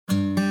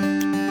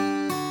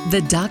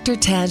The Dr.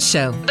 Taz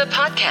Show, the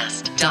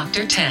podcast.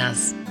 Dr.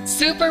 Taz,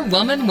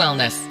 Superwoman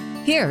Wellness.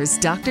 Here's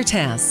Dr.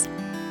 Taz.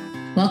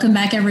 Welcome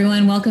back,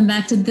 everyone. Welcome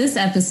back to this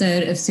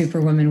episode of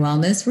Superwoman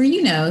Wellness, where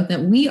you know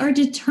that we are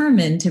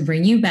determined to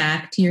bring you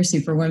back to your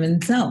Superwoman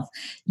self.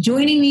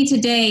 Joining me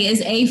today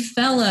is a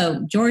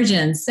fellow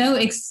Georgian. So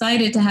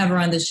excited to have her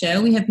on the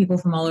show. We have people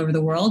from all over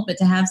the world, but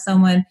to have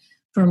someone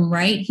from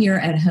right here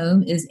at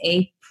home is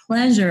a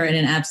pleasure and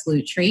an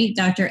absolute treat.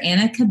 Dr.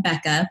 Anna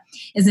Cabeca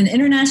is an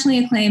internationally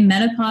acclaimed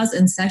menopause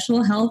and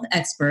sexual health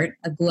expert,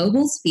 a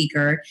global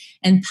speaker,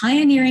 and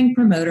pioneering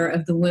promoter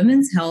of the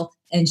women's health,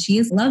 and she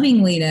is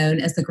lovingly known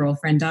as the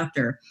Girlfriend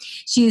Doctor.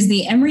 She is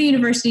the Emory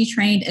University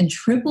trained and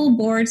triple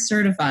board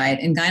certified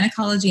in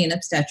gynecology and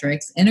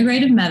obstetrics,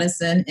 integrative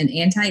medicine, and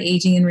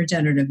anti-aging and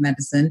regenerative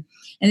medicine,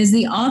 and is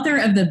the author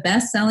of the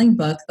best-selling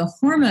book, The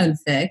Hormone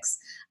Fix,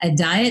 a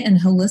diet and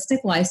holistic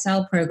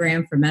lifestyle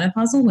program for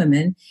menopausal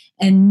women,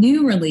 and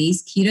new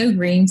release, Keto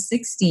Green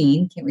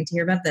 16, can't wait to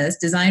hear about this,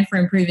 designed for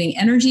improving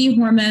energy,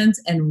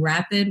 hormones, and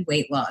rapid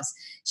weight loss.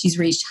 She's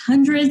reached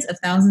hundreds of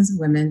thousands of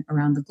women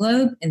around the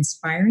globe,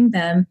 inspiring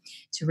them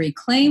to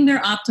reclaim their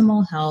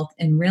optimal health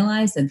and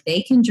realize that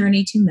they can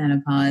journey to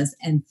menopause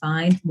and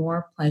find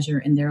more pleasure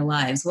in their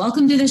lives.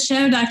 Welcome to the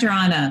show, Dr.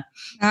 Anna.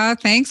 Oh,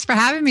 thanks for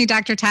having me,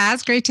 Dr.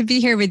 Taz. Great to be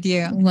here with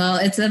you. Well,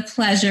 it's a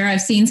pleasure.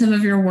 I've seen some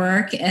of your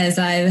work as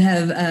I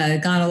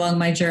have gone along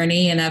my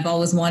journey, and I've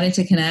always wanted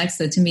to connect.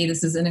 So to me,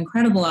 this is an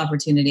incredible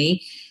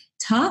opportunity.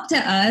 Talk to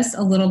us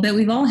a little bit.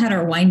 We've all had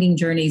our winding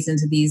journeys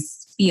into these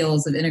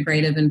fields of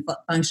integrative and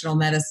functional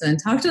medicine.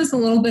 Talk to us a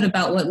little bit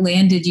about what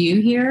landed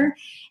you here,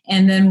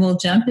 and then we'll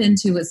jump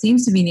into what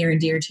seems to be near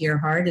and dear to your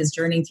heart, is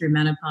journeying through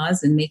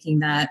menopause and making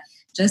that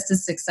just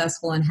as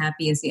successful and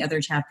happy as the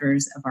other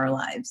chapters of our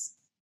lives.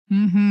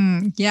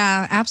 Mm-hmm.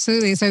 Yeah,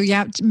 absolutely. So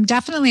yeah,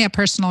 definitely a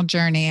personal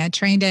journey. I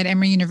trained at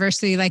Emory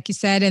University, like you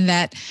said, in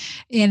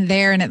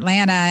there in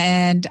Atlanta.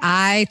 And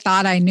I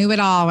thought I knew it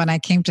all when I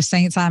came to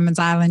St. Simons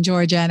Island,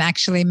 Georgia, and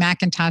actually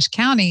McIntosh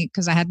County,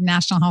 because I had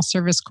National Health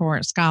Service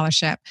Corps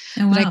scholarship.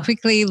 Oh, wow. But I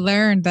quickly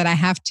learned that I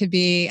had to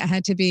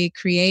be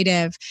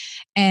creative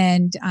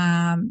and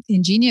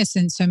ingenious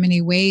in so many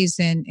ways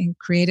in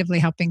creatively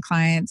helping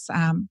clients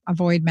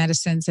avoid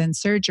medicines and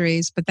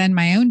surgeries. But then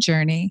my own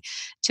journey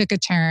took a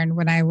turn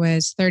when I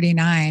was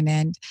 39.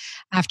 And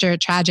after a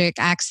tragic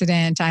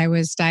accident, I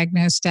was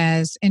diagnosed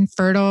as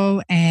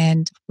infertile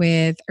and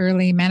with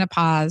early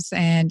menopause.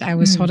 And I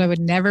was told I would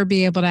never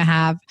be able to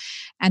have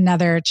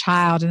another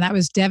child. And that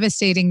was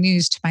devastating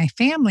news to my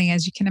family,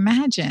 as you can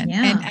imagine.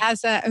 Yeah. And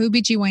as a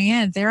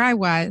OBGYN, there I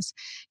was,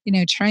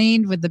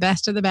 trained with the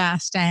best of the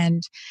best.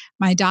 And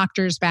my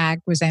doctor's bag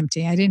was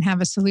empty. I didn't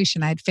have a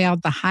solution. I'd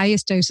failed the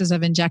highest doses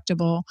of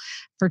injectable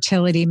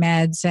fertility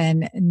meds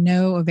and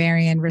no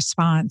ovarian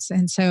response.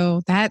 And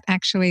so that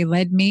actually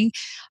led me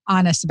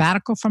on a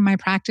sabbatical from my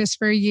practice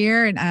for a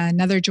year. And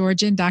another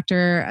Georgian,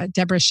 Dr.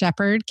 Deborah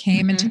Shepard,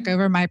 came and took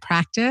over my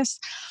practice.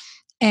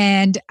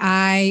 And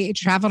I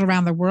traveled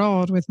around the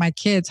world with my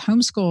kids,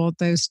 homeschooled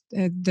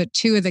the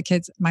two of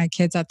my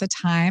kids at the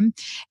time.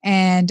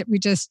 And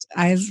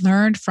I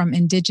learned from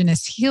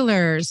indigenous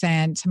healers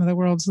and some of the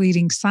world's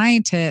leading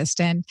scientists.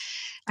 And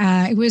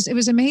it was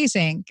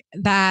amazing.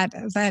 That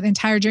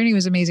entire journey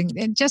was amazing.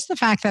 And just the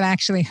fact that I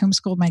actually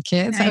homeschooled my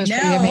kids, that was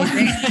pretty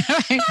amazing.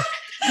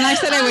 And I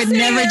said I would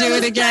never do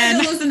it again.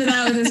 I listen to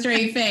that with a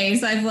straight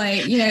face. I've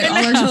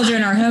all our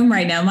children are home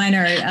right now. Mine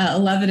are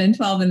 11 and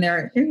 12, and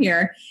they're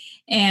here.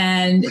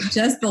 And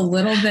just the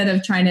little bit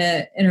of trying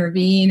to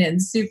intervene and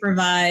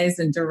supervise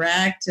and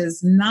direct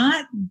is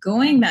not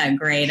going that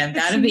great. I've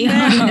got to be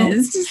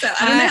honest. So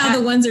I don't know how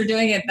the ones are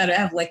doing it that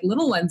have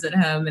little ones at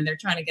home and they're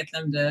trying to get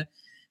them to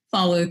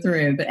follow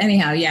through. But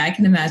anyhow, yeah, I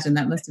can imagine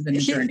that must have been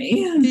a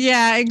journey.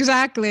 Yeah,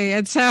 exactly.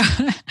 And so,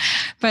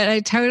 but I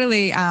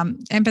totally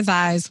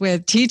empathize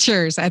with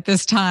teachers at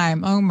this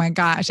time. Oh my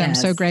gosh, yes. I'm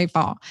so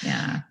grateful.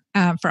 Yeah.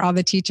 For all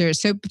the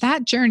teachers. So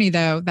that journey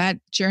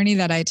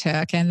that I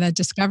took and the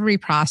discovery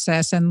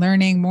process and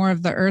learning more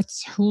of the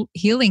earth's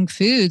healing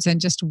foods and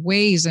just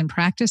ways and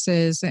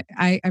practices,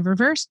 I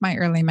reversed my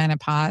early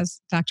menopause,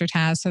 Dr.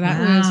 Taz. So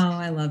that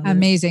was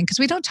amazing because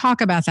we don't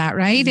talk about that,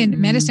 right? In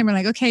medicine, we're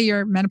like, okay,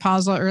 you're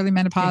menopausal, early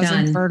menopause,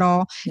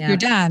 infertile, you're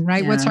done,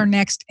 right? Yeah. What's our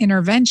next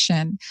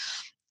intervention?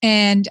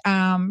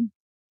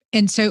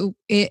 And so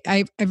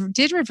I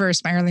did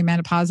reverse my early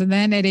menopause. And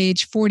then at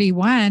age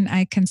 41,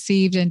 I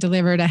conceived and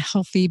delivered a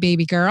healthy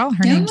baby girl.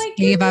 Her name's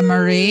Ava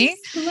Marie.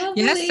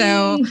 Lovely.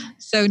 Yeah.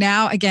 So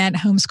now again,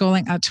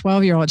 homeschooling a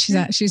 12-year-old.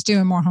 She's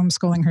doing more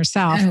homeschooling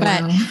herself.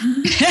 Wow.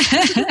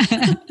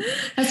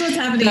 That's what's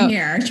happening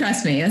here.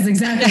 Trust me. That's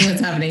exactly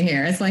what's happening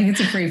here. It's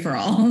a free for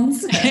all.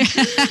 So.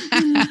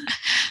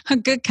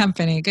 Good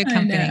company.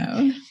 I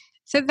know.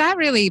 So that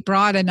really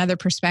brought another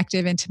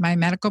perspective into my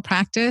medical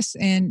practice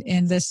in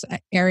this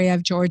area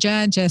of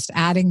Georgia, just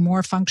adding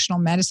more functional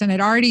medicine. I'd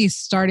already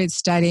started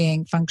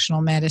studying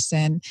functional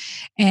medicine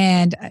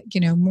and,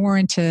 more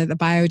into the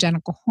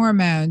bioidentical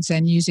hormones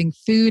and using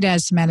food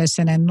as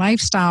medicine and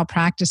lifestyle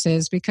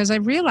practices, because I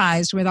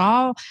realized with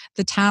all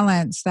the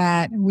talents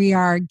that we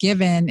are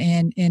given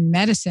in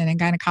medicine and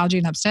gynecology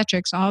and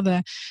obstetrics, all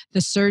the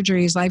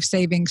surgeries,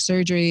 life-saving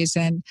surgeries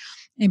and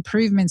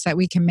improvements that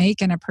we can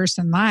make in a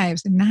person's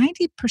lives,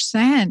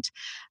 90%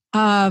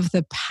 of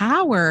the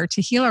power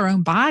to heal our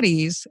own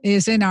bodies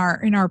is in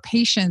our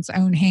patients'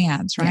 own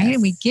hands, right? Yes.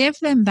 And we give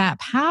them that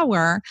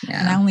power.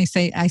 Yeah. And I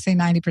say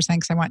 90%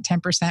 because I want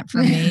 10% for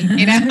me,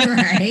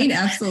 Right,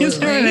 absolutely. It's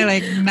really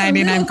like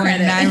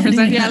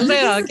 99.9%. Yeah, a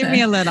little. Give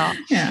me a little.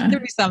 Yeah.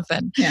 Give me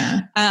something.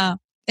 Yeah.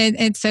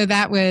 And so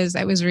that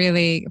was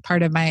really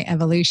part of my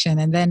evolution,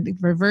 and then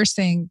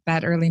reversing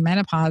that early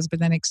menopause, but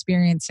then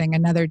experiencing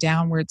another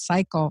downward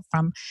cycle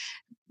from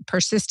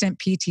persistent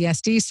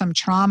PTSD, some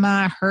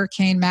trauma,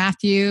 Hurricane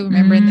Matthew,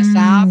 remember in the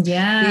South?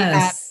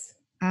 Yes.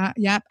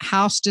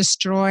 House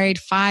destroyed,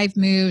 5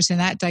 moves, and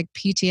that like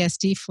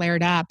PTSD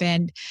flared up,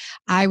 and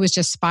I was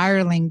just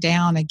spiraling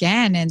down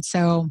again. And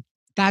so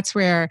that's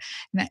where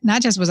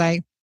not just was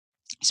I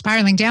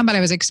spiraling down, but I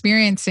was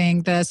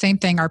experiencing the same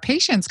thing. Our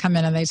patients come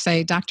in and they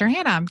say, Dr.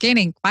 Hannah, I'm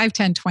gaining 5,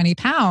 10, 20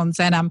 pounds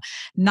and I'm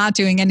not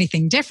doing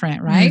anything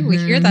different, right? Mm-hmm. We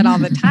hear that all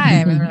the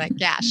time. And we're like,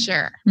 yeah,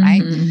 sure,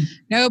 right? Mm-hmm.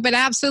 No, but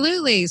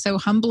absolutely. So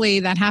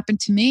humbly, that happened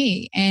to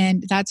me.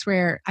 And that's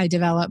where I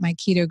developed my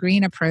Keto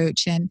Green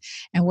approach and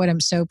what I'm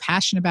so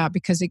passionate about,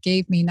 because it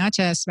gave me not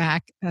just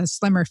back a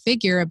slimmer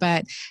figure,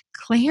 but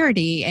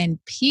clarity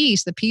and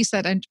peace, the peace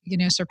that,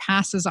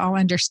 surpasses all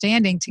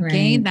understanding, to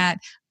gain that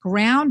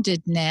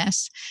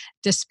groundedness,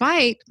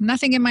 despite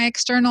nothing in my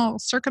external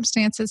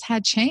circumstances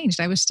had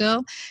changed. I was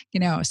still,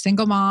 a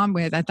single mom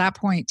with, at that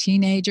point,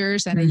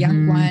 teenagers and a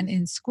young one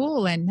in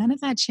school, and none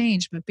of that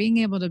changed. But being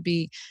able to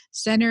be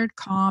centered,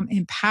 calm,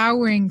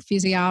 empowering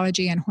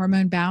physiology and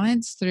hormone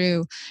balance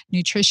through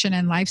nutrition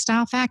and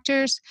lifestyle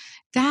factors,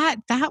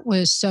 that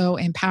was so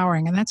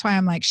empowering. And that's why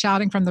I'm like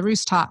shouting from the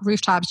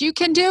rooftops, you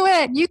can do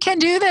it. You can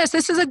do this.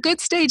 This is a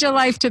good stage of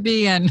life to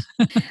be in.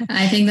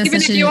 I think that's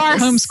even if you are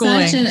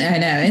homeschooling. I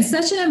know. It's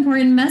such an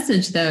important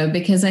message though,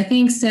 because I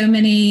think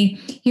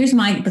here's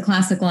the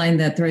classic line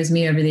that throws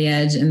me over the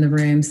edge in the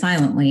room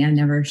silently. I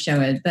never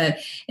show it, but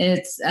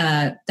it's,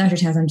 Dr.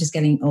 Taz, I'm just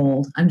getting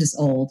old. I'm just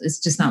old. It's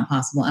just not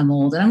possible. I'm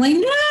old. And I'm like,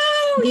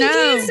 no, you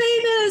can't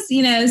say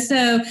this,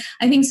 So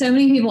I think so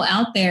many people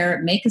out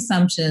there make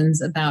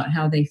assumptions about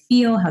how they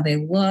feel, how they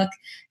look,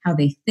 how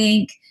they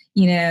think,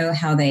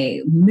 how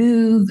they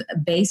move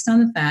based on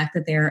the fact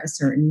that they're a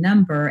certain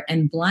number,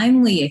 and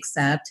blindly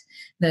accept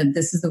that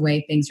this is the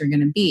way things are going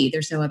to be.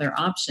 There's no other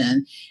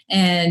option.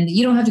 And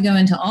you don't have to go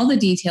into all the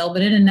detail,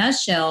 but in a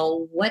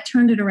nutshell, what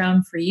turned it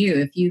around for you?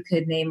 If you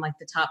could name like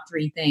the top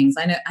 3 things.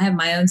 I know I have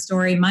my own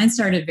story. Mine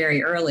started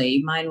very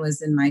early. Mine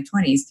was in my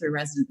 20s through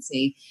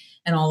residency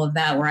and all of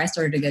that, where I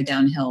started to go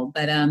downhill.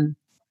 But,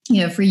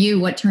 for you,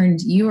 what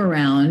turned you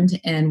around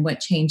and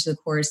what changed the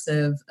course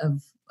of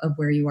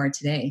where you are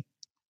today?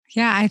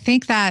 Yeah, I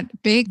think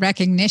that big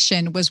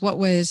recognition was what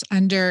was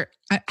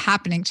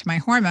happening to my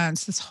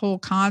hormones. This whole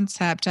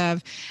concept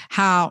of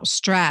how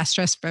stress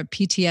for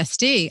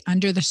PTSD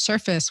under the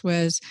surface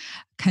was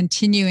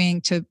continuing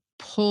to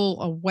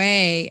pull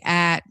away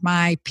at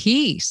my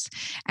peace.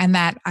 And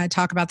that I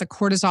talk about the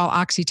cortisol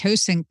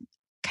oxytocin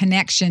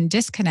connection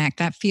disconnect,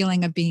 that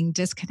feeling of being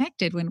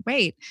disconnected when,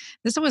 wait,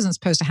 this wasn't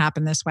supposed to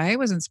happen this way. I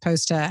wasn't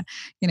supposed to,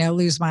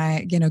 lose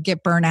my,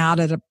 get burnt out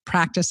at a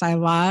practice I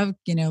love,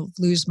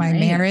 lose my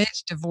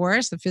marriage,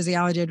 divorce, the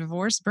physiology of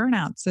divorce,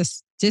 burnouts,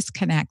 this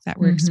disconnect that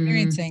we're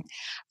experiencing.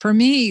 For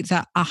me,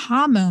 the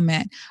aha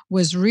moment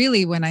was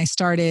really when I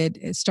started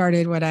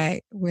what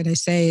I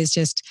say is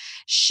just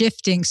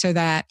shifting so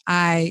that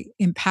I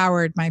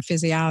empowered my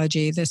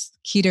physiology, this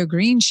keto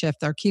green shift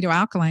or keto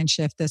alkaline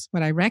shift. This,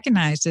 what I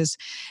recognized is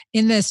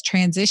in this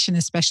transition,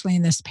 especially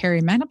in this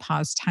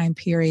perimenopause time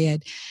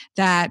period,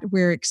 that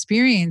we're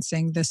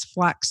experiencing this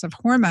flux of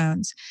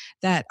hormones,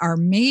 that our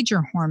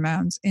major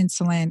hormones,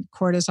 insulin,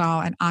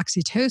 cortisol, and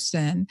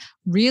oxytocin,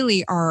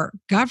 really are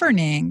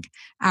governing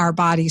our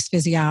body's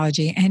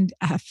physiology and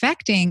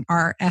affecting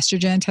our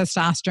estrogen,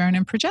 testosterone,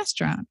 and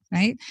progesterone,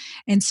 right?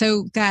 And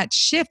so that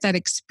shift, that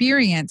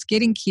experience,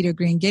 getting keto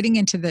green, getting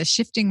into the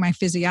shifting my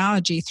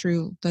physiology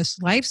through this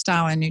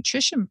lifestyle and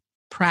nutrition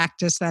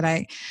practice that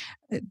I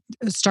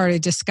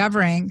started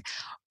discovering,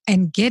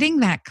 and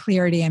getting that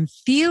clarity and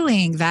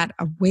feeling that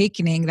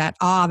awakening, that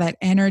awe, that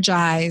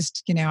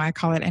energized, I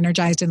call it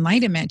energized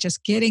enlightenment,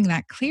 just getting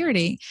that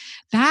clarity,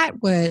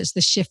 that was the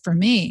shift for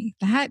me.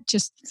 That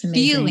just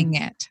feeling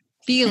it.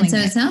 And so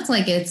it sounds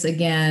like it's,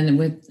 again,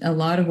 with a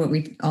lot of what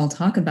we all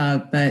talk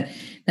about, but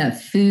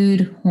that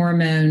food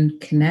hormone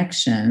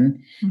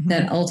connection Mm-hmm.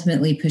 that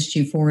ultimately pushed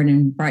you forward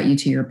and brought you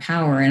to your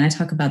power. And I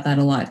talk about that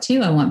a lot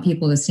too. I want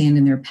people to stand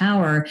in their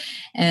power.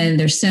 And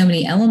there's so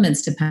many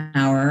elements to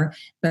power,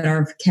 but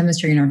our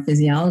chemistry and our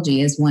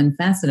physiology is one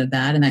facet of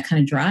that. And that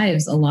kind of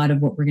drives a lot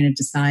of what we're going to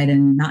decide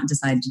and not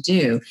decide to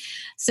do.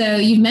 So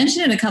you've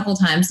mentioned it a couple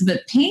times,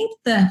 but paint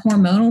the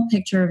hormonal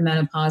picture of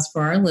menopause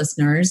for our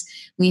listeners.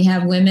 We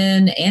have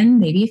women and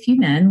maybe a few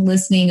men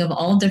listening of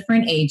all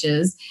different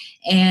ages,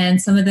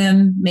 and some of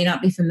them may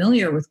not be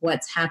familiar with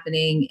what's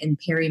happening in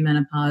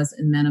perimenopause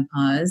and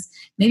menopause.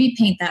 Maybe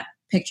paint that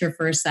picture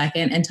for a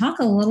second and talk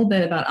a little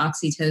bit about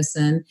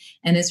oxytocin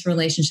and its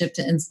relationship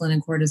to insulin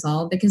and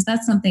cortisol, because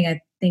that's something I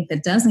think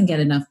that doesn't get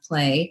enough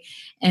play.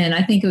 And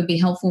I think it would be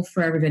helpful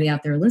for everybody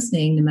out there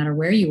listening, no matter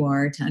where you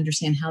are, to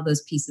understand how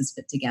those pieces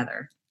fit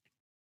together.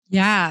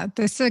 Yeah,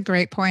 this is a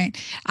great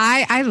point.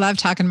 I love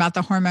talking about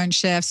the hormone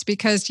shifts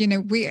because,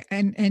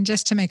 and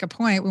just to make a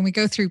point, when we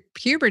go through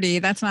puberty,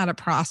 that's not a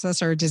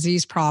process or a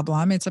disease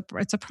problem. It's a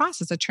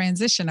process, a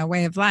transition, a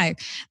way of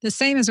life. The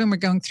same as when we're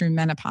going through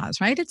menopause,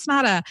 right? It's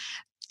not a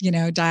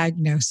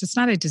diagnosis. It's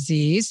not a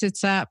disease.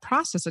 It's a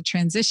process, a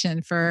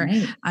transition for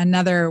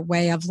another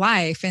way of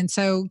life. And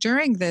so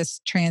during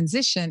this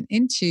transition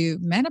into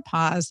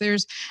menopause,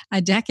 there's a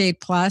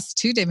decade plus,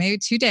 maybe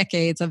 2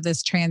 decades of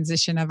this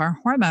transition of our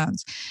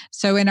hormones.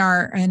 So in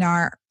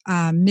our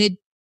mid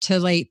to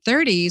late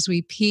 30s,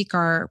 we peak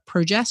our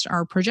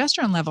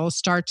progesterone levels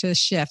start to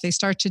shift. They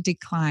start to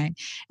decline.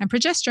 And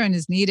progesterone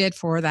is needed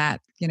for that,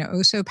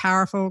 oh so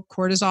powerful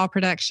cortisol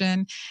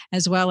production,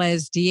 as well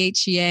as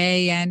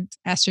DHEA and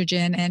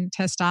estrogen and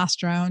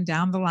testosterone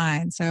down the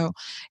line. So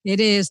it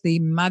is the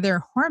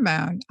mother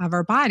hormone of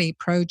our body,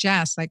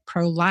 like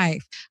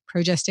pro-life.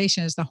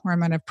 Progestation is the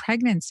hormone of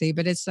pregnancy,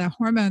 but it's the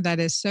hormone that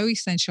is so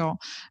essential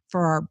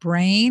for our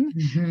brain,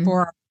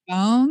 for our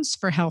bones,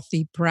 for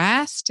healthy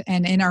breast,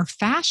 and in our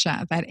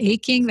fascia. That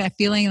aching, that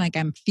feeling like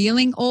I'm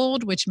feeling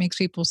old, which makes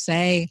people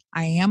say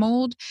I am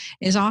old,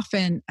 is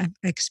often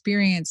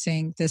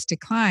experiencing this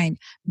decline,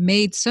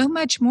 made so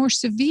much more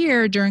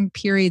severe during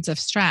periods of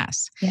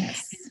stress.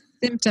 Yes.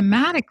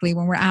 Symptomatically,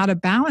 when we're out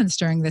of balance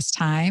during this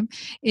time,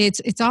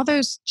 it's all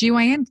those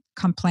GYN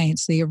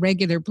complaints, the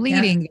irregular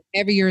bleeding,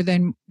 heavier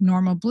than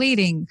normal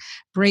bleeding,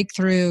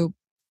 breakthrough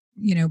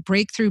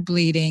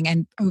bleeding,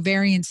 and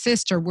ovarian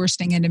cysts, or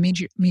worsening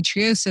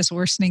endometriosis,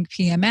 worsening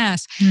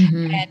PMS,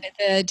 and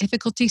the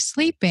difficulty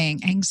sleeping,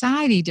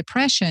 anxiety,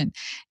 depression.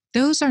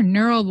 Those are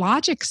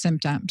neurologic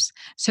symptoms.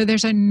 So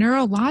there's a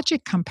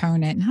neurologic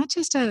component, not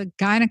just a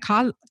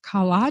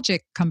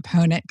gynecologic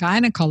component.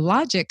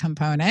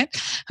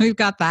 We've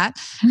got that.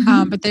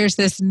 But there's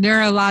this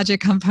neurologic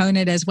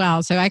component as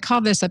well. So I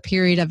call this a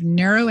period of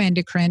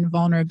neuroendocrine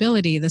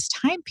vulnerability, this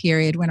time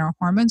period when our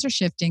hormones are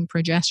shifting,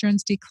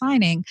 progesterone's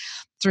declining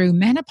through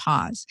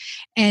menopause.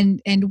 And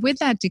with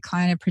that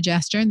decline of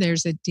progesterone,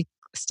 there's a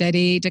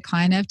steady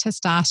decline of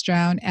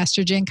testosterone.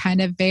 Estrogen kind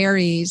of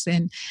varies,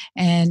 and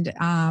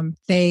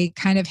they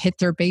kind of hit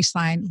their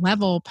baseline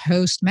level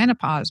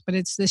post-menopause. But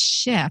it's this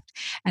shift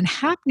and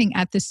happening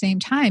at the same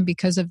time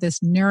because of this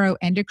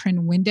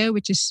neuroendocrine window,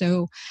 which is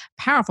so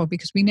powerful,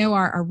 because we know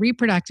our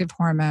reproductive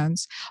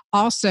hormones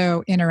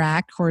also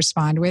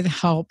correspond with,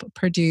 help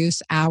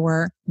produce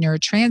our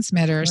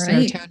neurotransmitters,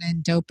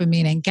 serotonin,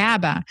 dopamine, and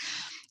GABA.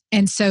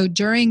 And so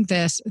during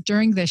this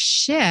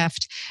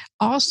shift,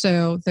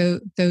 also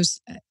those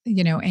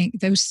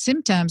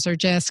symptoms are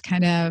just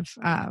kind of,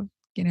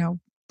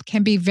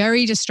 can be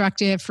very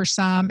destructive for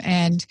some,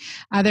 and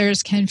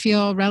others can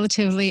feel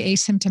relatively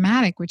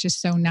asymptomatic, which is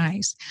so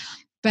nice.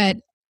 But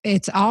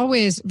it's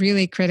always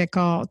really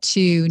critical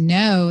to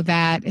know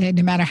that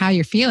no matter how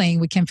you're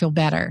feeling, we can feel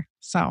better.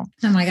 So,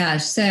 oh my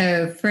gosh.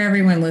 So for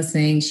everyone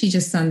listening, she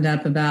just summed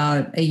up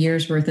about a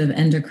year's worth of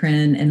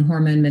endocrine and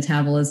hormone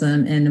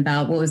metabolism in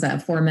about,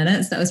 4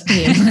 minutes? That was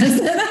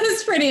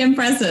pretty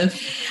impressive.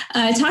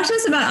 Talk to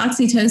us about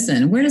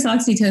oxytocin. Where does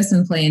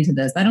oxytocin play into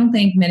this? I don't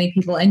think many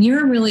people, and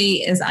you're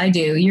really, as I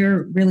do,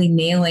 you're really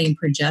nailing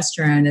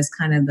progesterone as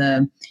kind of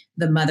the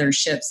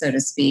mothership, so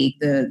to speak,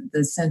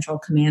 the central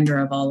commander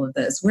of all of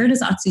this. Where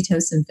does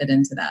oxytocin fit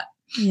into that?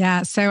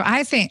 Yeah. So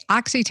I think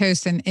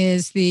oxytocin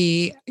is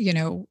the,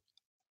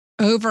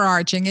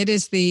 overarching, it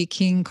is the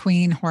king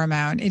queen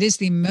hormone. It is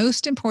the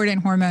most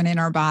important hormone in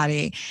our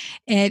body.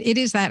 And it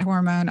is that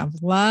hormone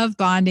of love,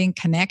 bonding,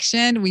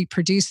 connection. We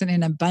produce it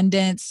in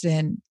abundance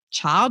in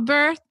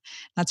childbirth.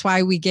 That's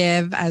why we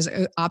give, as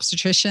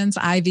obstetricians,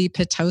 IV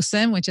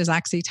Pitocin, which is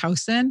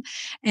oxytocin,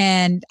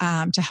 and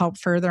to help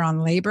further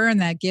on labor.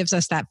 And that gives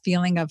us that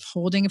feeling of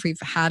holding. If we've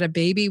had a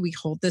baby, we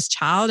hold this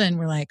child and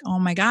we're like, oh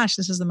my gosh,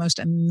 this is the most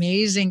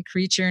amazing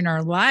creature in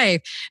our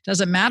life.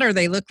 Doesn't matter,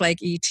 they look like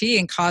ET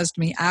and caused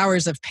me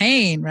hours of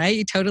pain, right?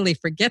 You totally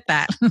forget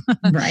that.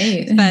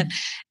 Right. That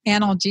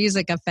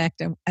analgesic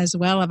effect as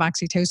well of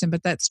oxytocin,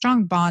 but that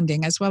strong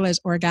bonding as well as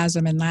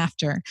orgasm and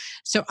laughter.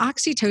 So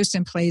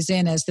oxytocin plays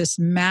in as this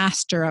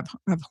master of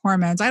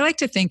hormones. I like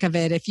to think of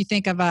it, if you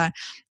think of a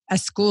a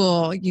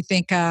school, you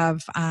think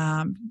of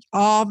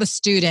all the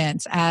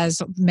students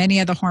as many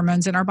of the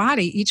hormones in our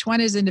body. Each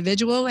one is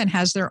individual and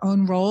has their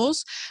own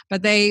roles,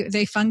 but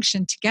they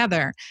function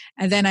together.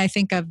 And then I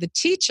think of the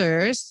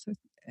teachers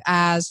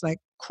as like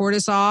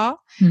cortisol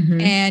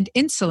and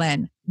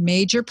insulin,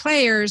 major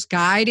players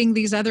guiding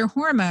these other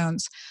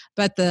hormones.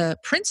 But the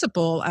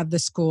principle of the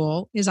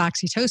school is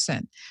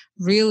oxytocin,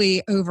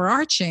 really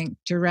overarching,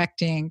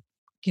 directing,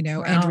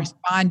 and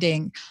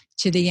responding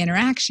to the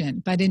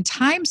interaction. But in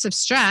times of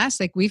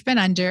stress, like we've been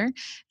under,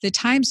 the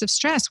times of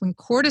stress, when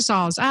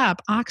cortisol is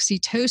up,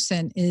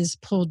 oxytocin is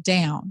pulled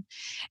down.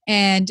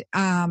 And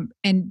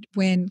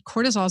when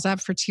cortisol is up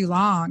for too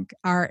long,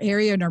 our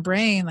area in our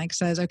brain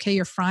says, okay,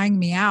 you're frying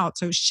me out.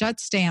 So it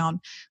shuts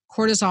down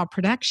cortisol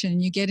production,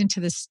 and you get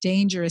into this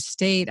dangerous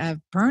state of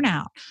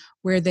burnout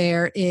where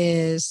there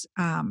is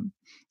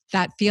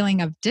that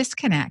feeling of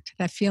disconnect,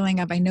 that feeling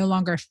of I no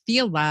longer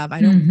feel love,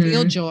 I don't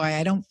feel joy,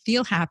 I don't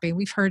feel happy.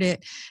 We've heard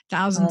it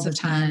thousands of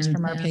times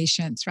from our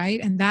patients, right?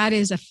 And that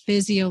is a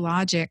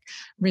physiologic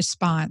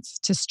response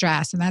to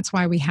stress. And that's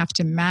why we have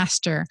to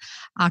master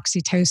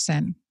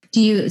oxytocin.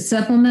 Do you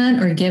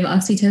supplement or give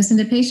oxytocin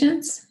to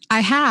patients? I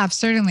have,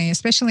 certainly,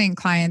 especially in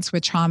clients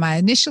with trauma. I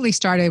initially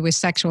started with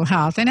sexual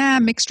health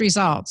and mixed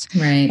results.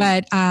 Right.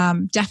 But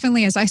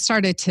definitely as I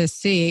started to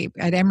see,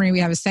 at Emory,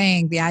 we have a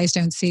saying, the eyes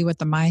don't see what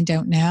the mind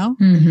don't know.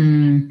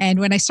 And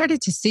when I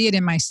started to see it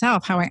in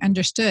myself, how I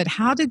understood,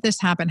 how did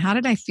this happen? How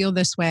did I feel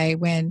this way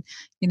when,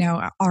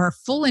 our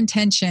full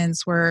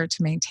intentions were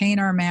to maintain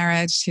our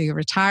marriage, to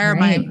retire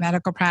my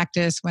medical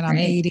practice when I'm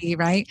 80,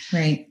 right?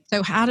 Right.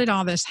 So how did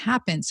all this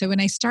happen? So when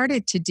I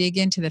started to dig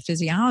into the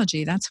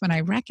physiology, that's when I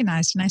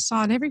recognized, and I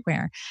saw it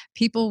everywhere.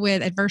 People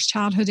with adverse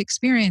childhood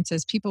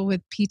experiences, people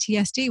with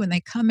PTSD, when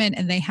they come in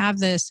and they have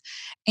this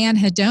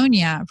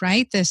anhedonia,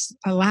 right?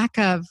 A lack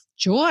of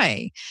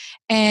joy.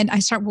 And I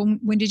start, well,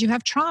 when did you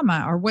have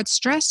trauma? Or what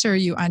stress are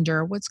you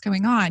under? What's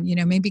going on?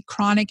 Maybe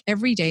chronic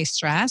everyday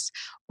stress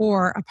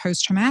or a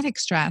post-traumatic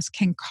stress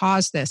can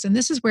cause this. And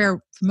this is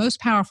where the most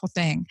powerful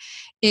thing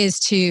is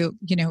to,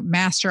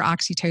 master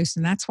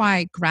oxytocin. That's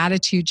why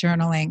gratitude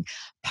journaling,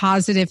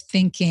 positive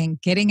thinking,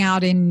 getting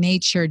out in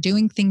nature,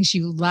 doing things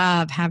you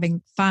love,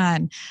 having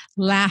fun,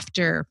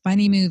 laughter,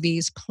 funny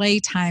movies,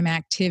 playtime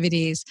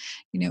activities,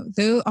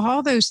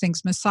 all those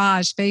things,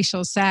 massage,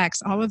 facial,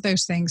 sex, all of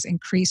those things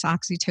increase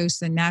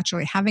oxytocin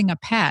naturally. Having a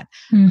pet,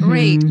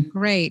 great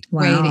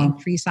way to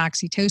increase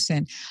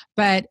oxytocin.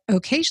 But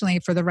occasionally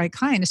for the right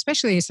client,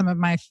 especially some of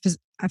my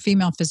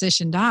female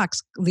physician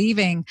docs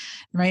leaving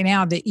right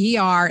now the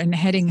ER and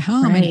heading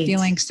home and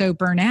feeling so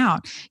burnt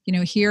out.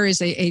 Here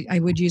is I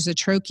would use a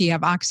troche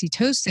of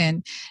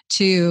oxytocin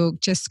to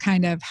just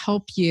kind of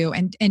help you.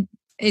 And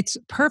it's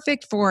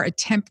perfect for a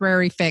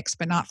temporary fix,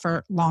 but not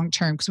for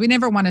long-term, because we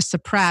never want to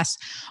suppress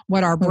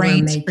what our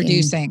brain's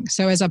producing.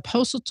 So as a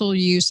pulsatile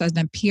use, as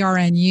a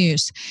PRN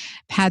use,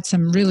 had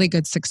some really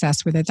good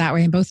success with it that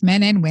way in both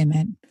men and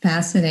women.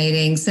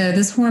 Fascinating. So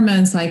this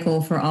hormone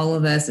cycle for all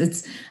of us,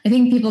 I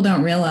think people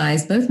don't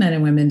realize, both men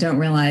and women don't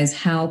realize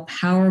how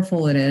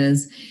powerful it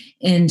is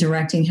in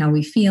directing how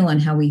we feel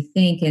and how we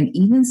think, and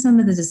even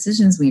some of the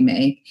decisions we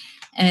make.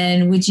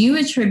 And would you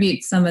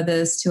attribute some of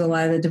this to a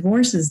lot of the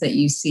divorces that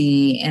you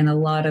see and a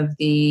lot of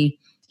the,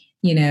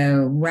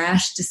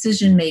 rash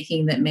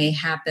decision-making that may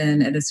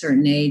happen at a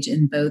certain age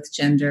in both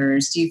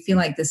genders? Do you feel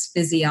like this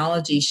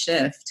physiology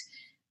shift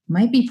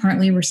might be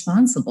partly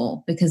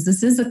responsible? Because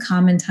this is a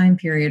common time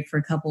period for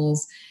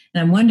couples.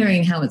 And I'm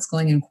wondering how it's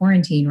going in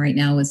quarantine right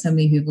now with so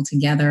many people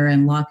together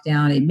and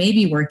lockdown. It may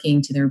be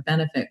working to their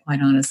benefit,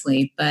 quite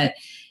honestly. But,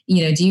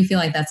 do you feel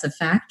like that's a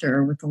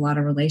factor with a lot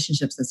of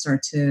relationships that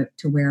start to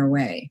wear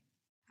away?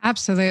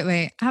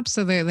 Absolutely.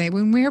 Absolutely.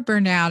 When we're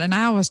burned out, and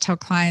I always tell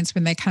clients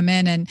when they come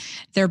in and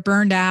they're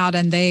burned out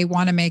and they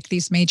want to make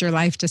these major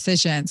life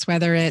decisions,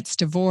 whether it's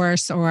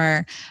divorce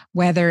or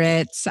whether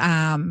it's,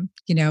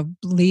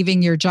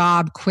 leaving your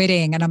job,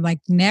 quitting. And I'm like,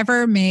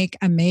 never make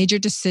a major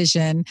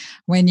decision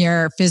when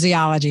your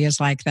physiology is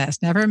like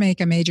this. Never make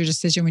a major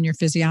decision when your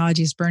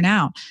physiology is burnt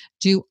out.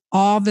 Do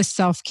all the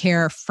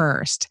self-care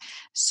first.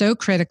 So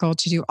critical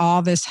to do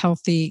all this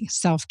healthy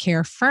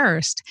self-care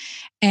first.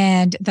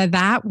 And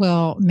that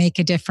will make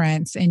a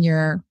difference in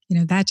your,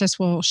 that just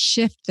will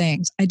shift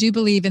things. I do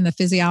believe in the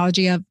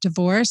physiology of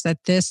divorce, that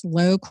this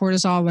low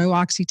cortisol, low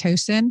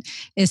oxytocin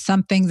is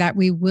something that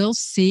we will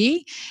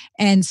see.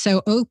 And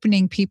so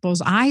opening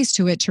people's eyes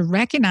to it, to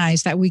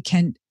recognize that we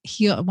can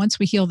heal, once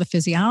we heal the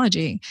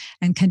physiology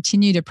and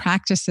continue to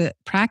practice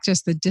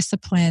the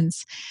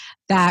disciplines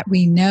that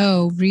we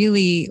know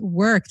really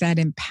work, that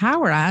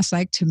empower us,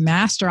 like to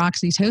master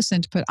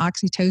oxytocin, to put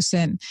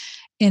oxytocin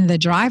in the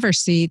driver's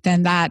seat,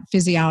 then that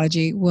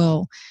physiology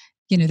will,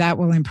 that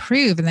will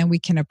improve. And then we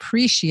can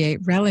appreciate,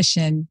 relish,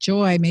 and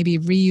joy, maybe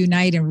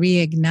reunite and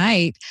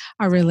reignite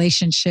a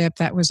relationship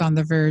that was on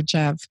the verge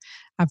of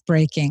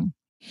breaking.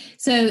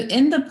 So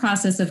in the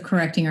process of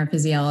correcting our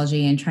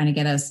physiology and trying to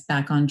get us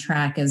back on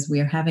track as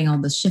we're having all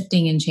this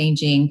shifting and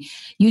changing,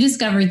 you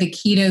discovered the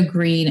keto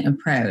green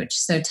approach.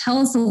 So tell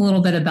us a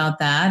little bit about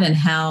that and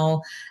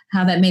how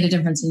that made a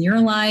difference in your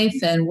life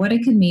and what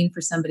it could mean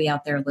for somebody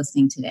out there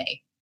listening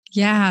today.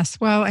 Yes.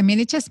 Well, I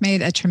mean, it just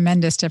made a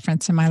tremendous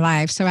difference in my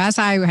life. So as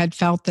I had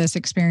felt this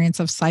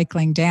experience of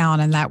cycling down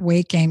and that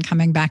weight gain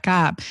coming back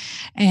up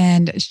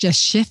and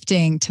just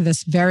shifting to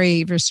this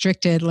very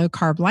restricted low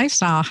carb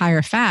lifestyle,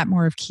 higher fat,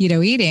 more of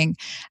keto eating,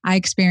 I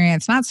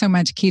experienced not so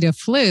much keto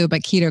flu,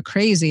 but keto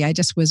crazy. I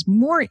just was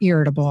more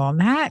irritable,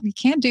 and that you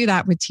can't do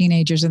that with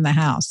teenagers in the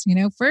house,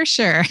 for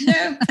sure.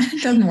 No,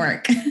 it doesn't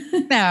work.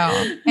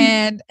 No.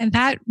 And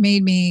that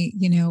made me,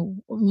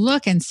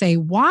 look and say,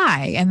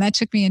 why? And that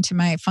took me into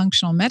my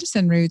functional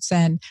medicine roots.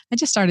 And I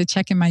just started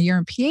checking my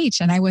urine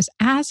pH, and I was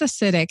as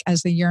acidic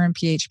as the urine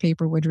pH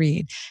paper would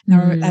read.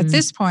 Now, at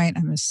this point,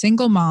 I'm a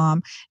single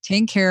mom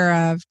taking care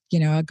of,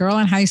 a girl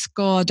in high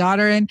school, a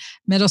daughter in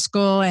middle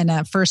school, and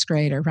a first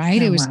grader,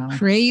 right? Oh, it was wow.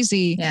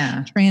 crazy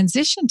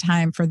transition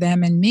time for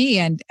them and me.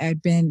 And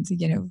I'd been,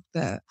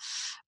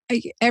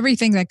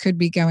 everything that could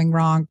be going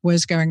wrong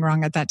was going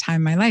wrong at that time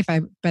in my life.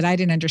 But I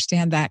didn't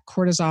understand that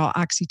cortisol,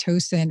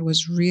 oxytocin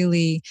was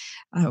really,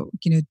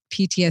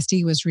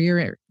 PTSD was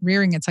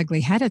rearing its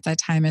ugly head at that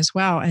time as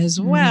well.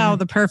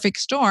 The perfect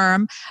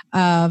storm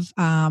of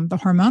the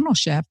hormonal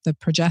shift, the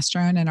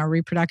progesterone and our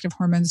reproductive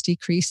hormones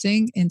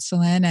decreasing,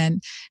 insulin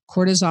and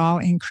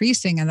cortisol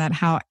increasing, and that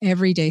how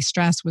everyday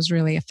stress was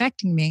really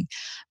affecting me.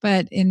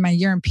 But in my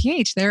urine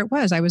pH, there it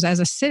was. I was as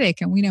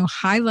acidic, and we know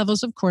high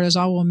levels of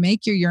cortisol will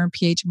make your urine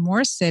pH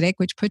more acidic,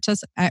 which puts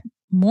us at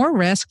more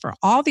risk for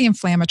all the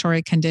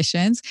inflammatory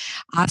conditions,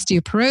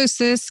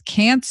 osteoporosis,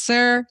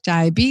 cancer,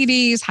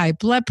 diabetes, high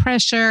blood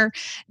pressure,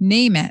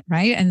 name it,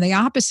 right? And the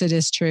opposite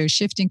is true,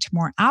 shifting to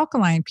more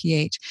alkaline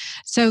pH.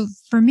 So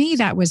for me,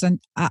 that was an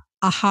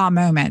aha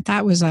moment.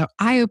 That was an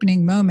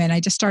eye-opening moment. I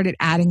just started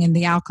adding in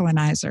the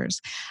alkalinizers.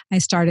 I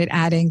started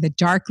adding the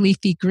dark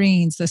leafy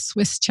greens, the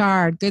Swiss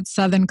chard, good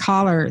southern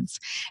collards,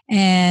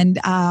 and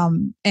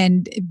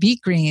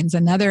beet greens,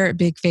 another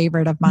big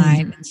favorite of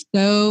mine.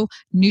 So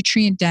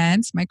nutrient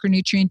dense,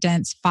 micronutrient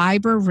dense,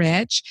 fiber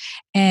rich,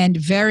 and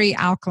very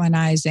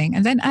alkalinizing.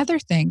 And then other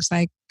things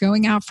like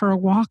going out for a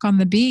walk on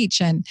the beach.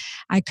 And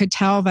I could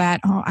tell that,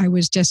 I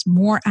was just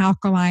more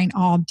alkaline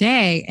all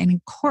day. And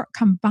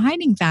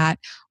combining that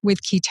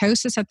with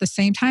ketosis at the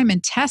same time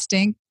and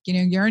testing,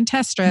 urine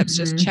test strips,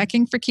 just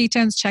checking for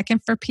ketones, checking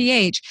for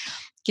pH,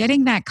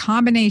 getting that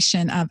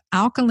combination of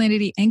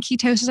alkalinity and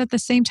ketosis at the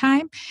same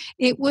time,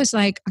 it was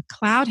like a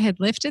cloud had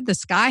lifted, the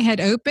sky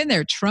had opened, there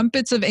were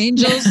trumpets of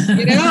angels, and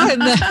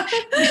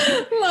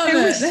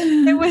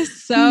it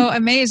was so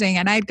amazing.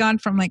 And I'd gone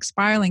from like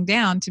spiraling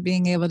down to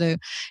being able to,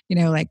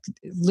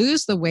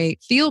 lose the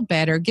weight, feel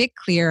better, get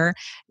clearer.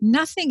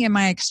 Nothing in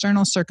my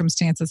external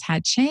circumstances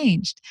had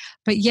changed,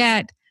 but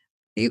yet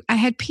I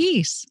had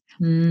peace.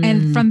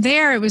 And from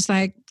there, it was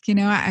like,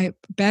 I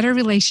better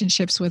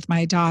relationships with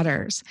my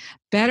daughters,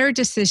 better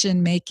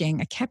decision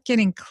making. I kept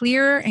getting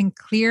clearer and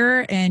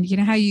clearer. And you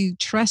know how you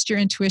trust your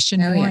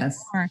intuition more and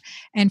more.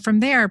 And from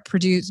there,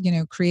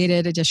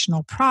 created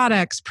additional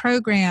products,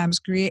 programs,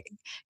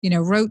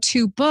 wrote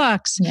 2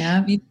 books.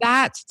 Yeah. I mean,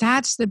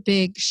 that's the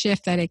big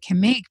shift that it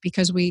can make,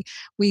 because we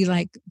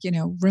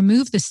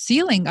remove the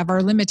ceiling of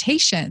our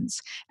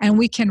limitations, and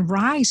we can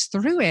rise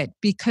through it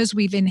because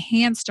we've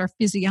enhanced our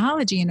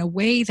physiology in a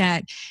way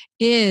that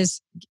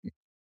is,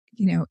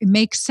 it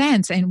makes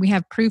sense, and we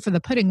have proof of the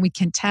pudding. We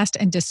can test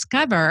and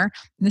discover,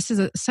 and this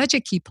is such a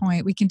key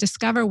point, we can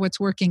discover what's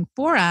working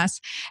for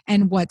us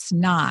and what's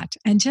not.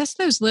 And just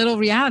those little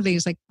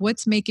realities, like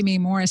what's making me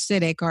more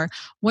acidic or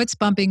what's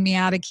bumping me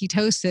out of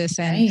ketosis.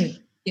 And,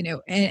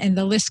 and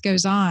the list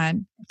goes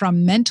on,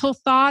 from mental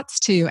thoughts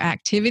to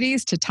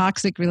activities to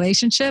toxic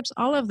relationships.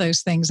 All of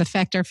those things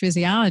affect our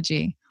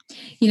physiology.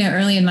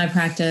 Early in my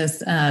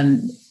practice,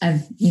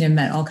 I've,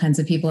 met all kinds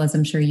of people, as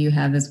I'm sure you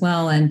have as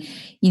well. And,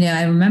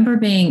 I remember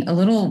being a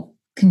little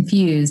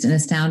confused and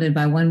astounded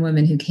by one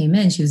woman who came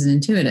in. She was an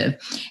intuitive,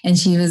 and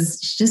she was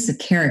just a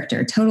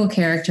character, total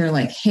character,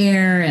 like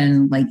hair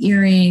and like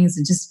earrings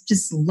and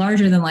just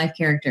larger than life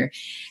character.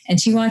 And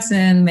she walks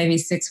in maybe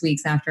 6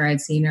 weeks after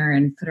I'd seen her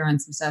and put her on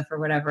some stuff or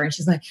whatever. And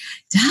she's like,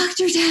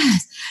 Dr.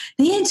 Tess,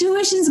 the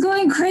intuition's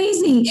going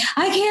crazy.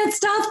 I can't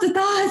stop the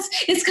thoughts.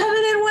 It's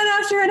coming in one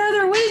after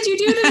another. What did you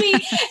do to me?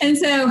 And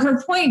so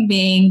her point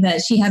being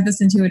that she had this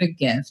intuitive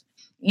gift.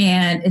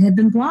 And it had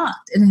been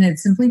blocked. It had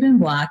simply been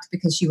blocked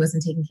because she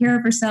wasn't taking care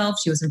of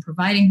herself. She wasn't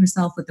providing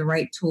herself with the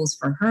right tools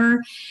for her.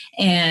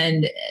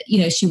 And,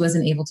 she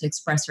wasn't able to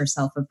express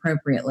herself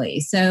appropriately.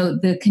 So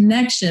the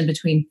connection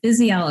between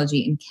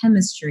physiology and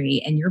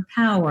chemistry and your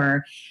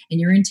power and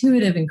your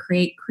intuitive and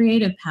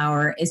creative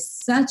power is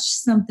such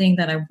something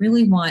that I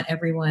really want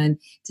everyone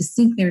to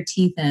sink their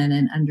teeth in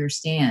and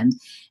understand.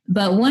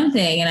 But one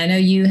thing, and I know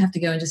you have to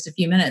go in just a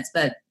few minutes,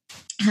 but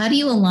how do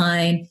you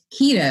align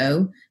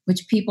keto,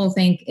 which people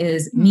think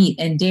is meat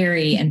and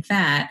dairy and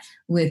fat,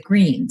 with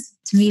greens?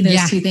 To me,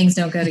 those 2 things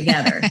don't go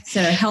together.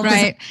 So help us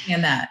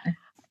understand that.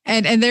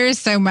 And there is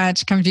so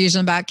much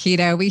confusion about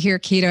keto. We hear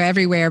keto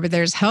everywhere, but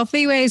there's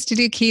healthy ways to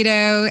do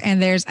keto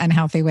and there's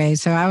unhealthy ways.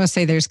 So I will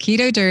say there's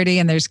keto dirty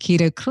and there's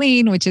keto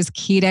clean, which is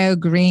keto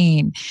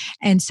green.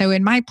 And so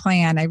in my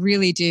plan, I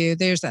really do.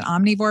 There's an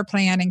omnivore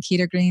plan in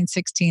Keto Green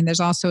 16. There's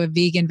also a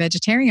vegan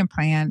vegetarian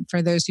plan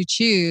for those who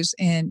choose.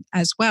 And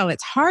as well,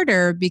 it's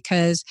harder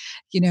because,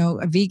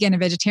 a vegan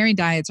and vegetarian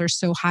diets are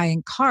so high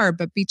in carb,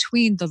 but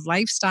between the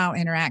lifestyle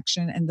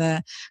interaction and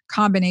the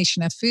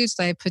combination of foods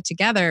that I put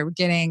together, we're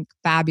getting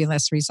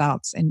fabulous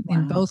results in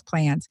both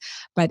plans.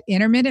 But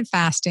intermittent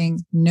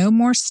fasting, no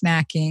more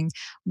snacking,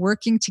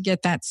 working to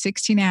get that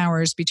 16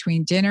 hours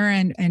between dinner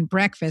and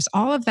breakfast,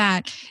 all of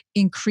that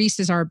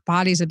increases our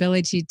body's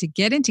ability to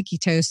get into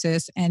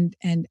ketosis and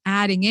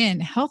adding in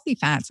healthy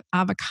fats,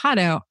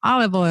 avocado,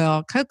 olive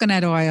oil,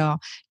 coconut oil,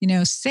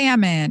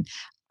 salmon,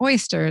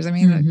 oysters. I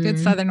mean, good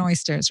Southern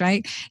oysters,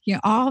 right?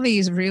 All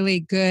these really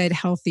good,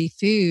 healthy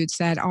foods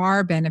that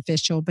are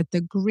beneficial, but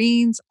the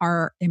greens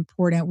are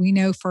important. We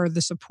know for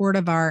the support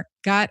of our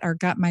gut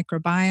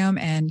microbiome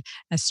and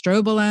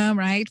estrobolome,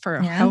 right? For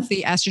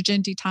healthy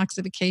estrogen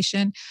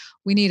detoxification,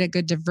 we need a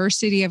good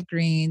diversity of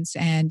greens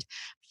and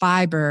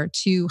fiber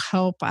to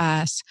help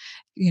us,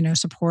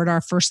 support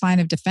our first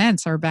line of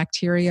defense, our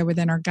bacteria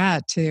within our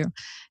gut to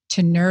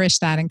nourish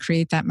that and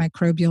create that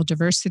microbial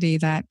diversity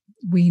that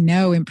we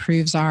know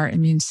improves our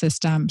immune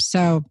system.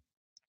 So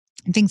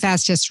I think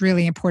that's just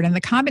really important.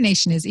 The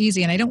combination is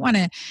easy. And I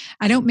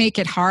don't make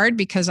it hard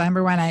because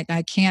number one,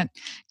 I can't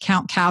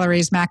count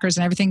calories, macros,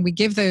 and everything. We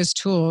give those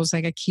tools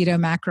like a keto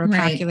macro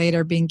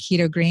calculator being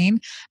keto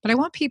green. But I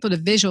want people to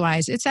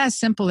visualize it's as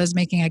simple as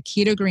making a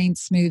keto green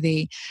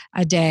smoothie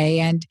a day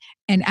and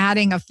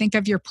adding think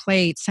of your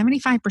plate,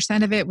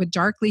 75% of it with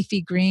dark leafy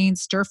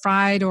greens, stir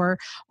fried or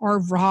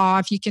raw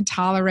if you can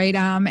tolerate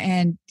them.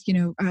 And,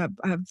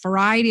 a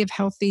variety of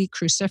healthy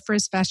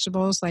cruciferous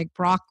vegetables like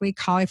broccoli,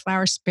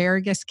 cauliflower,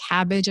 asparagus,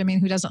 cabbage. I mean,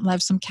 who doesn't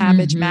love some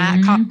cabbage,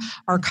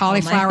 or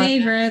cauliflower? All my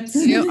favorites.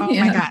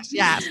 My gosh.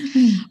 Yes.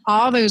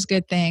 All those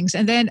good things.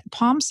 And then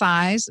palm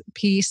size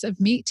piece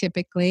of meat,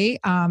 typically,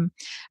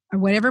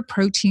 whatever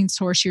protein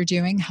source you're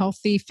doing,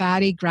 healthy,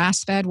 fatty,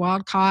 grass-fed,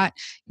 wild-caught,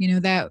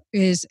 that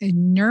is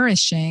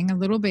nourishing. A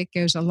little bit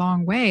goes a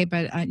long way,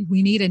 but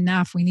we need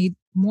enough. We need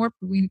more.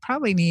 We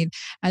probably need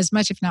as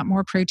much, if not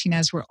more, protein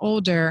as we're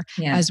older,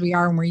 as we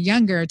are when we're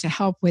younger, to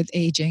help with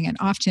aging. And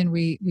often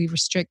we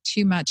restrict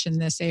too much in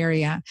this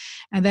area.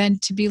 And then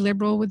to be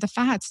liberal with the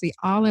fats, the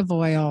olive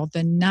oil,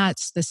 the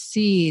nuts, the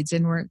seeds,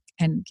 and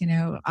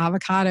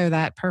avocado,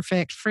 that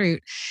perfect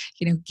fruit,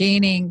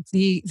 gaining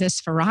this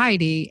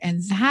variety.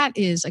 And that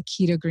is a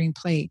keto green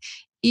plate.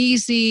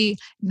 Easy,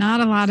 not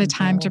a lot of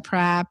time to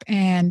prep.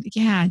 And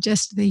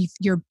just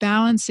you're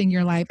balancing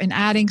your life and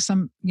adding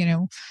some,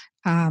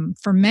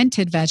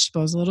 fermented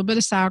vegetables, a little bit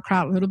of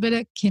sauerkraut, a little bit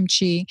of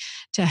kimchi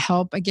to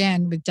help,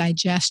 again, with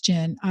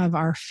digestion of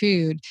our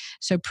food.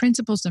 So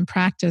principles and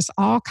practice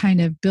all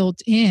kind of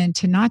built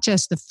into not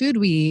just the food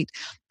we eat,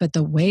 but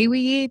the way we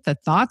eat, the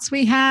thoughts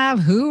we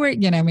have,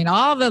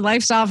 all the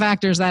lifestyle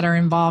factors that are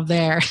involved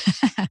there.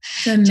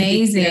 It's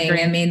amazing.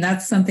 I mean,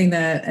 that's something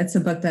it's a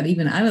book that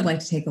even I would like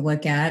to take a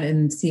look at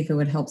and see if it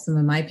would help some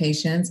of my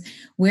patients.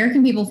 Where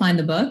can people find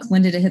the book?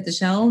 When did it hit the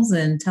shelves?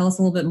 And tell us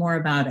a little bit more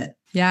about it.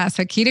 Yeah.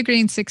 So Keto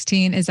Green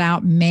 16 is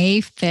out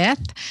May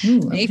 5th.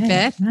 May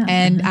 5th. Yeah.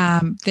 And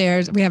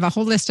we have a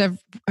whole list of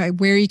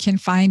where you can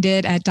find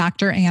it at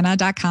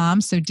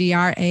dranna.com. So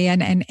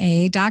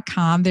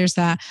DRANNA.com. There's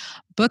a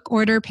book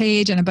order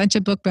page and a bunch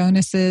of book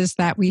bonuses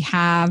that we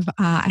have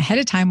ahead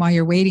of time while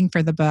you're waiting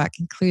for the book,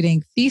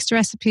 including feast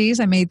recipes.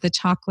 I made the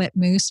chocolate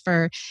mousse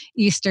for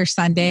Easter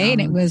Sunday,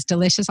 and it was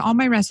delicious. All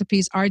my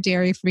recipes are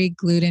dairy-free,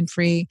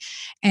 gluten-free,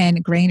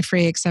 and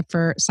grain-free, except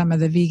for some of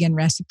the vegan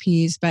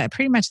recipes, but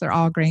pretty much they're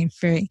all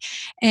grain-free.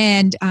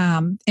 And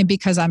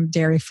because I'm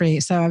dairy-free,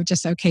 so I'm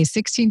just,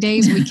 16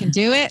 days, we can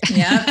do it.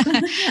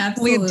 Yep,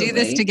 absolutely. We'll do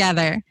this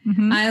together.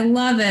 Mm-hmm. I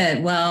love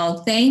it.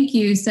 Well, thank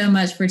you so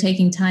much for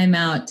taking time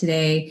out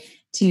today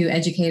to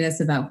educate us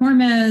about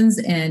hormones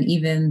and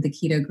even the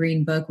Keto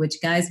Green book,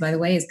 which, guys, by the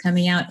way, is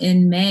coming out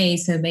in May.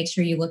 So make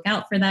sure you look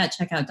out for that.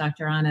 Check out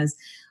Dr. Anna's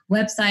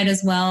website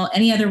as well.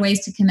 Any other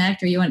ways to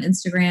connect? Are you on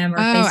Instagram or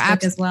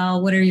Facebook as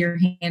well? What are your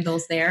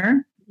handles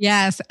there?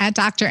 Yes, at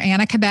Dr.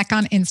 Anna Quebec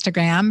on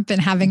Instagram. Been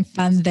having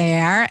fun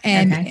there.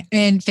 And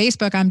in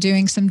Facebook, I'm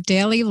doing some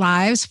daily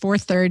lives,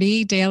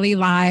 4:30 daily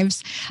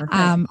lives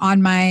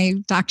on my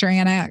Dr.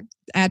 Anna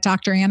at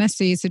Dr. Anna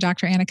C, so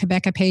Dr. Anna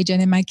Quebec page,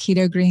 and in my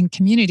Keto Green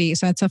community.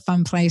 So it's a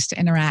fun place to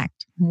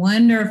interact.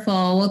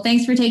 Wonderful. Well,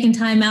 thanks for taking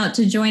time out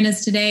to join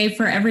us today.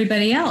 For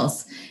everybody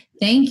else,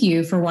 thank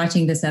you for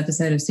watching this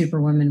episode of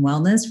Superwoman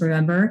Wellness.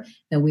 Remember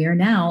that we are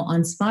now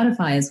on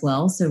Spotify as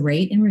well, so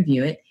rate and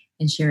review it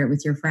and share it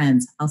with your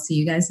friends. I'll see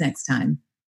you guys next time.